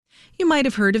You might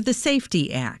have heard of the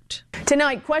Safety Act.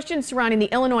 Tonight, questions surrounding the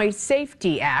Illinois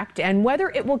Safety Act and whether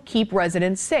it will keep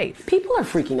residents safe. People are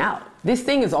freaking out. This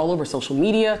thing is all over social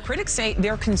media. Critics say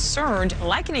they're concerned,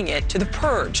 likening it to the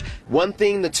purge. One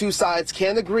thing the two sides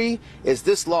can agree is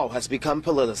this law has become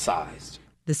politicized.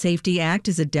 The Safety Act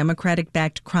is a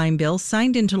Democratic-backed crime bill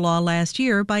signed into law last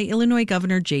year by Illinois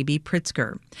Governor J.B.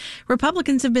 Pritzker.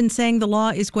 Republicans have been saying the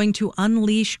law is going to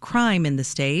unleash crime in the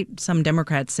state. Some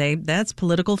Democrats say that's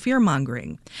political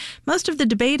fear-mongering. Most of the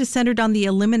debate is centered on the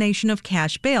elimination of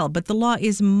cash bail, but the law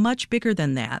is much bigger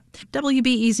than that.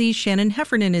 WBEZ's Shannon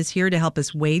Heffernan is here to help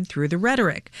us wade through the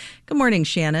rhetoric. Good morning,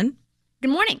 Shannon.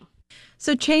 Good morning.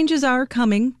 So changes are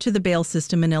coming to the bail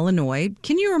system in Illinois.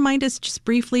 Can you remind us just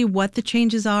briefly what the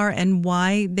changes are and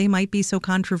why they might be so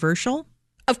controversial?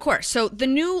 Of course. So the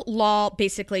new law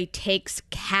basically takes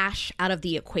cash out of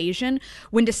the equation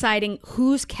when deciding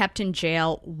who's kept in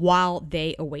jail while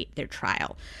they await their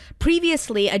trial.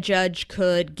 Previously, a judge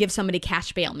could give somebody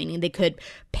cash bail, meaning they could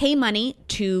pay money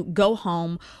to go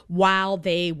home while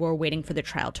they were waiting for the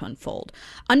trial to unfold.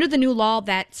 Under the new law,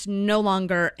 that's no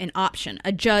longer an option.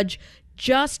 A judge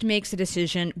just makes a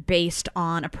decision based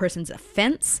on a person's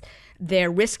offense, their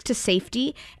risk to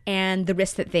safety, and the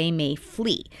risk that they may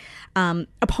flee.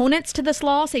 Opponents to this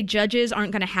law say judges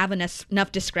aren't going to have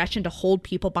enough discretion to hold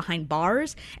people behind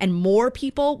bars, and more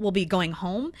people will be going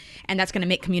home, and that's going to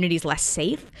make communities less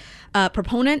safe.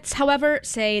 Proponents, however,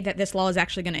 say that this law is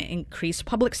actually going to increase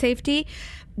public safety.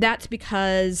 That's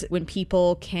because when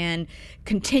people can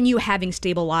continue having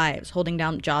stable lives, holding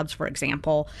down jobs, for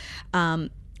example,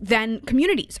 then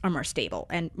communities are more stable,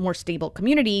 and more stable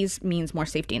communities means more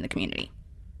safety in the community.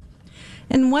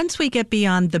 And once we get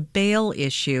beyond the bail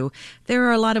issue, there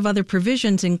are a lot of other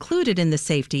provisions included in the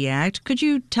Safety Act. Could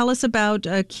you tell us about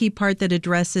a key part that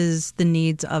addresses the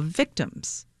needs of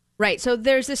victims? Right. So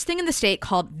there's this thing in the state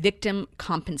called victim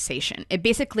compensation. It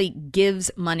basically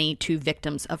gives money to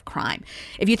victims of crime.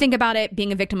 If you think about it,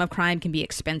 being a victim of crime can be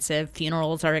expensive.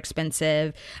 Funerals are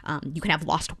expensive. You can have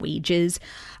lost wages.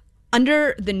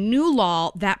 Under the new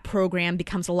law, that program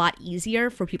becomes a lot easier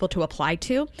for people to apply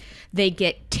to. They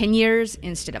get 10 years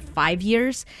instead of 5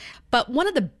 years. But one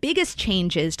of the biggest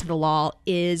changes to the law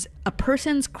is a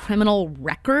person's criminal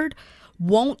record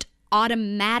won't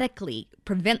automatically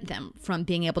prevent them from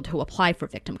being able to apply for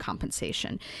victim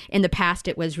compensation. In the past,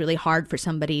 it was really hard for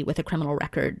somebody with a criminal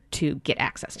record to get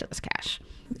access to this cash.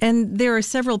 And there are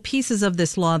several pieces of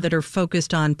this law that are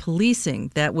focused on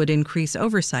policing that would increase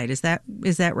oversight. Is that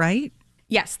right?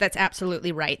 Yes, that's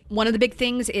absolutely right. One of the big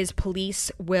things is police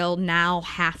will now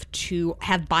have to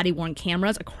have body-worn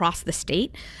cameras across the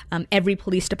state. Every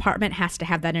police department has to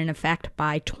have that in effect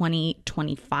by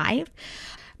 2025.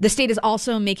 The state is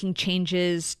also making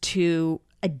changes to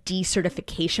a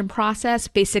decertification process.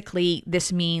 Basically,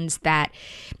 this means that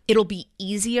it'll be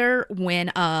easier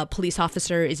when a police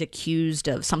officer is accused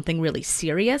of something really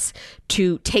serious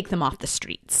to take them off the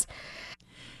streets.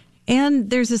 And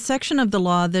there's a section of the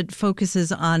law that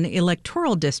focuses on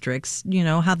electoral districts,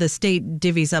 how the state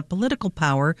divvies up political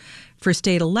power for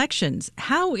state elections.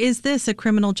 How is this a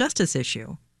criminal justice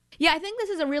issue? Yeah, I think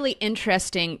this is a really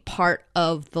interesting part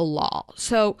of the law.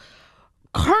 So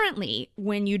currently,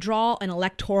 when you draw an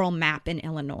electoral map in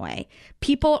Illinois,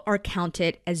 people are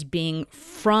counted as being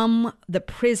from the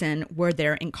prison where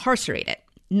they're incarcerated,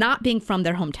 not being from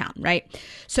their hometown, right?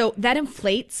 So that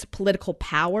inflates political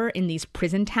power in these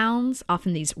prison towns,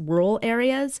 often these rural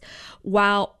areas,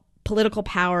 while political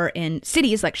power in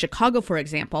cities like Chicago, for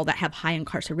example, that have high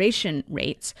incarceration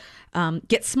rates,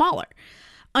 gets smaller.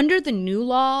 Under the new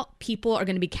law, people are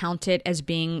going to be counted as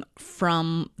being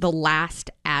from the last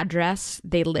address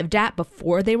they lived at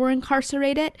before they were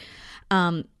incarcerated.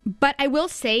 But I will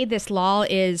say this law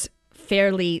is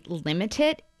fairly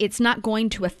limited. It's not going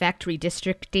to affect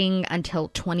redistricting until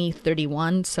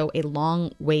 2031, so a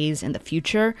long ways in the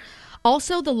future.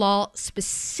 Also, the law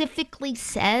specifically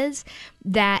says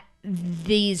that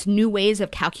these new ways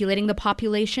of calculating the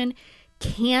population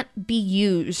can't be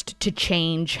used to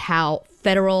change how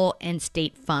federal and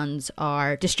state funds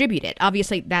are distributed.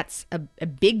 Obviously, that's a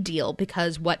big deal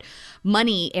because what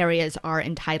money areas are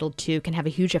entitled to can have a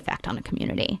huge effect on a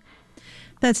community.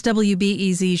 That's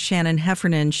WBEZ's Shannon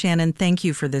Heffernan. Shannon, thank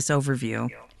you for this overview.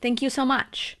 Thank you so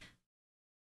much.